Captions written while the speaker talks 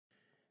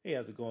Hey,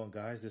 how's it going,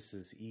 guys? This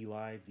is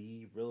Eli,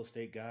 the real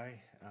estate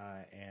guy,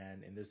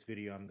 and in this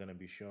video I'm going to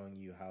be showing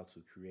you how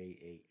to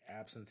create a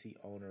absentee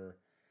owner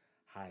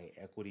high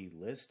equity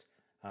list,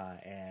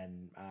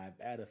 and I've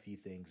added a few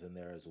things in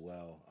there as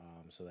well,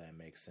 so that it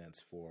makes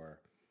sense for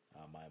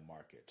my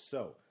market.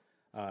 So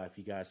if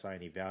you guys find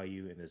any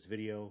value in this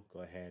video, go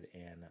ahead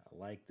and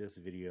like this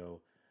video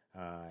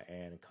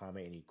and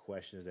comment any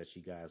questions that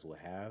you guys will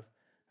have.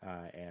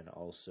 And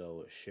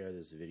also share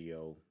this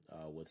video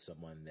with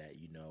someone that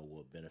you know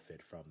will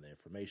benefit from the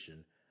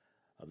information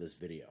of this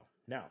video.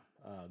 Now,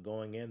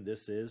 going in,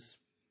 this is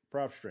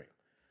Propstream.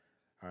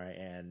 All right,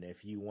 and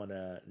if you want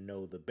to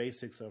know the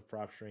basics of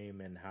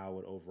Propstream and how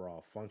it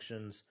overall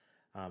functions,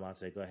 I'd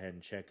say go ahead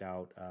and check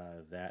out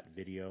that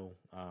video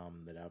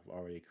that I've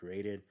already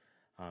created.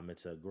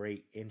 It's a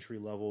great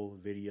entry-level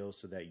video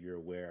so that you're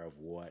aware of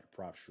what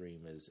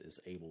Propstream is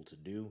able to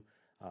do.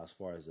 As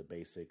far as the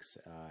basics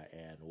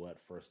and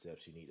what first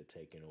steps you need to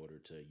take in order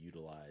to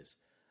utilize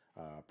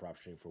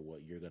Propstream for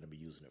what you're going to be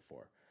using it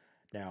for.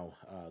 Now,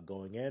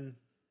 going in,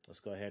 let's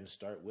go ahead and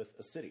start with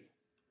a city.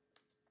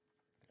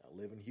 I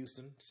live in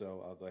Houston,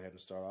 so I'll go ahead and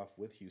start off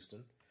with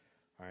Houston.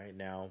 All right,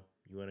 now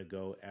you want to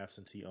go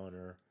absentee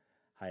owner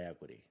high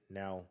equity.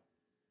 Now,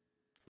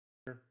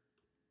 you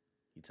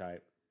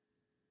type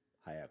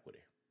high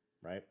equity,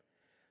 right?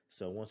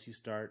 So once you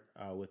start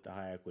with the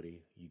high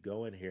equity, you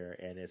go in here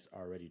and it's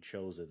already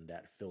chosen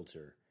that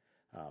filter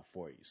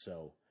for you.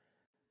 So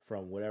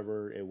from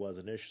whatever it was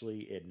initially,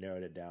 it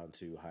narrowed it down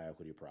to high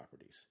equity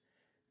properties.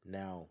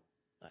 Now,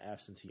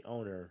 absentee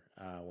owner,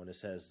 when it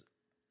says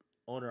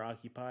owner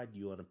occupied,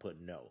 you want to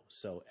put no.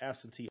 So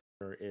absentee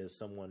owner is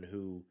someone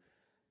who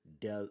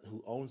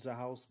owns the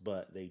house,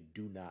 but they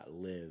do not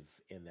live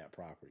in that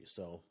property.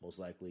 So most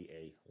likely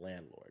a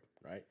landlord,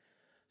 right?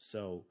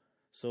 So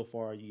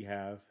far you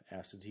have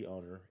absentee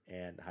owner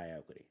and high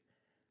equity.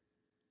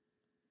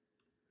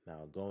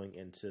 Now going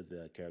into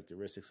the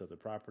characteristics of the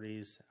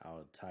properties,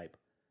 I'll type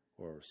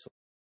or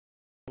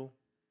single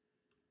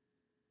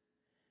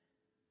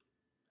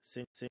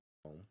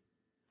home,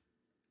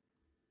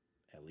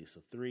 at least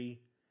a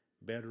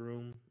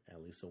 3-bedroom,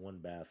 at least a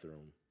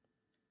 1-bathroom.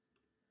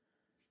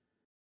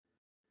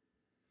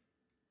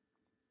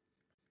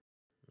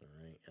 All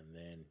right, and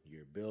then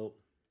you're built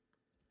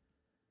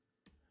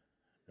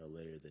no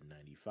later than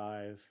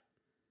 95.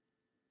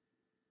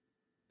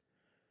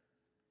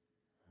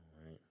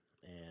 All right,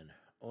 and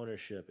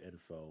ownership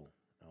info,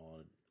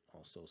 I'll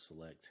also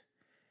select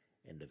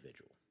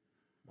individual.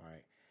 All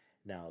right,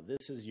 now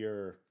this is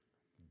your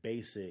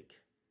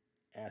basic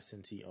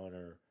absentee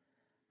owner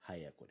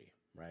high equity,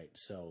 right?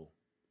 So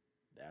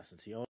the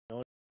absentee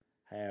owner,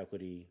 high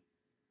equity,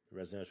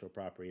 residential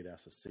property,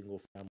 that's a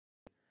single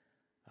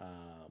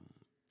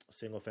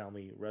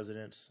family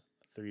residence,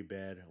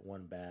 3-bed,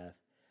 1-bath.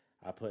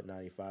 I put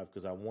 95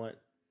 because I want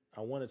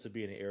it to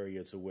be an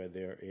area to where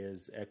there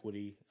is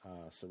equity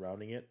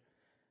surrounding it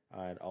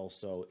and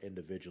also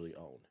individually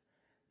owned.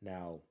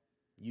 Now,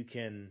 you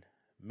can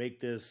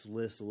make this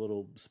list a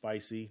little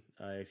spicy,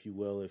 if you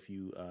will, if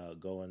you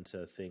go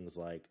into things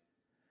like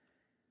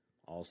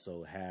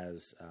also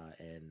has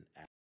an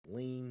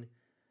lien,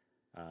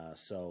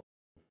 so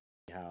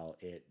how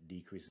it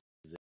decreases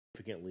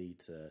significantly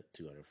to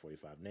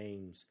 245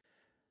 names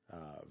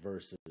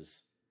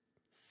versus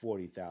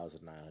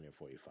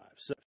 40,945.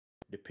 So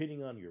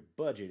depending on your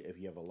budget, if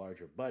you have a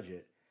larger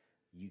budget,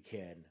 you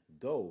can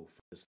go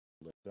for this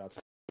list. But I'll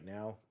tell you right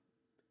now,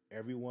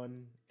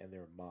 everyone and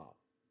their mom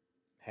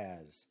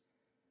has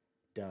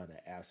done an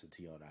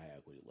absentee owner high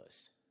equity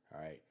list.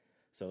 All right.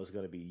 So it's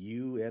going to be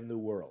you and the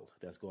world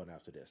that's going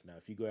after this. Now,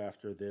 if you go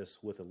after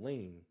this with a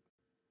lien,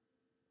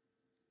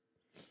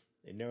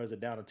 it narrows it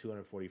down to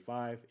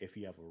 245. If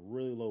you have a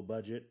really low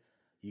budget,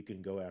 you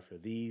can go after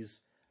these.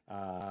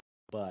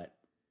 But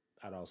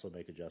I'd also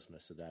make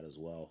adjustments to that as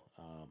well.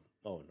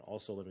 Oh, and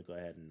also let me go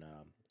ahead and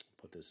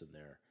put this in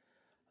there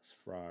as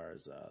far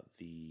as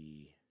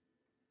the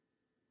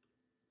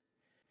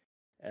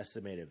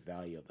estimated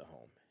value of the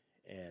home.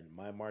 And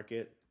my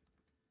market,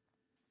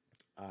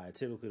 I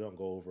typically don't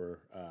go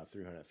over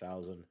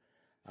 300,000,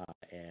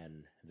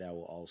 and that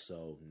will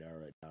also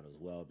narrow it down as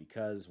well,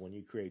 because when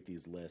you create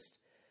these lists,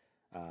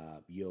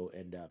 you'll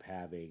end up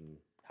having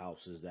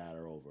houses that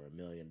are over $1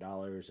 million,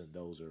 and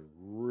those are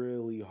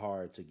really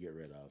hard to get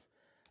rid of.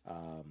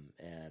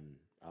 And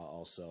I'll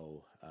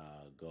also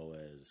go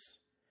as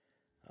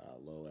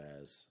low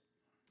as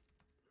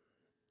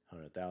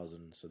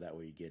 100,000, so that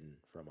way you're getting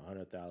from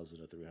 100,000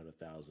 to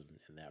 300,000,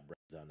 and that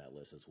brings down that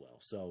list as well.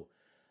 So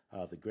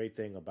the great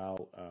thing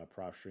about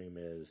Propstream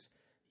is,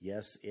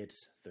 yes,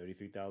 it's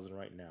 33,000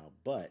 right now,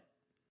 but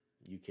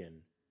you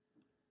can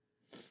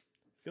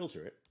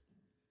filter it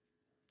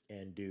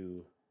and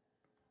do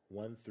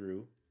 1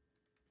 through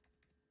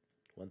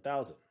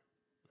 1,000,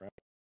 right?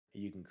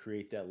 You can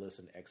create that list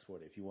and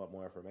export it. If you want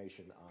more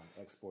information on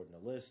exporting a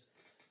list,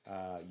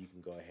 you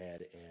can go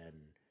ahead and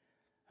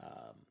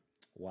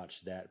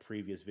watch that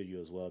previous video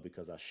as well,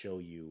 because I'll show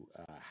you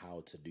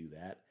how to do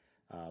that.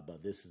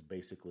 But this is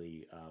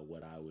basically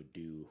what I would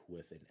do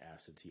with an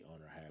absentee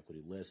owner high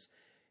equity list.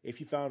 If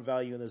you found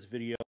value in this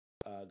video,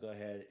 go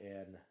ahead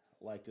and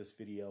like this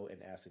video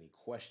and ask any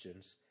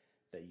questions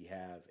that you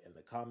have in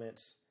the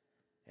comments,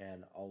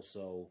 and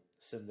also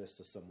send this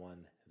to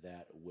someone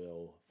that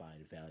will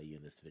find value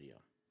in this video.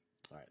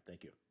 All right,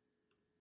 thank you.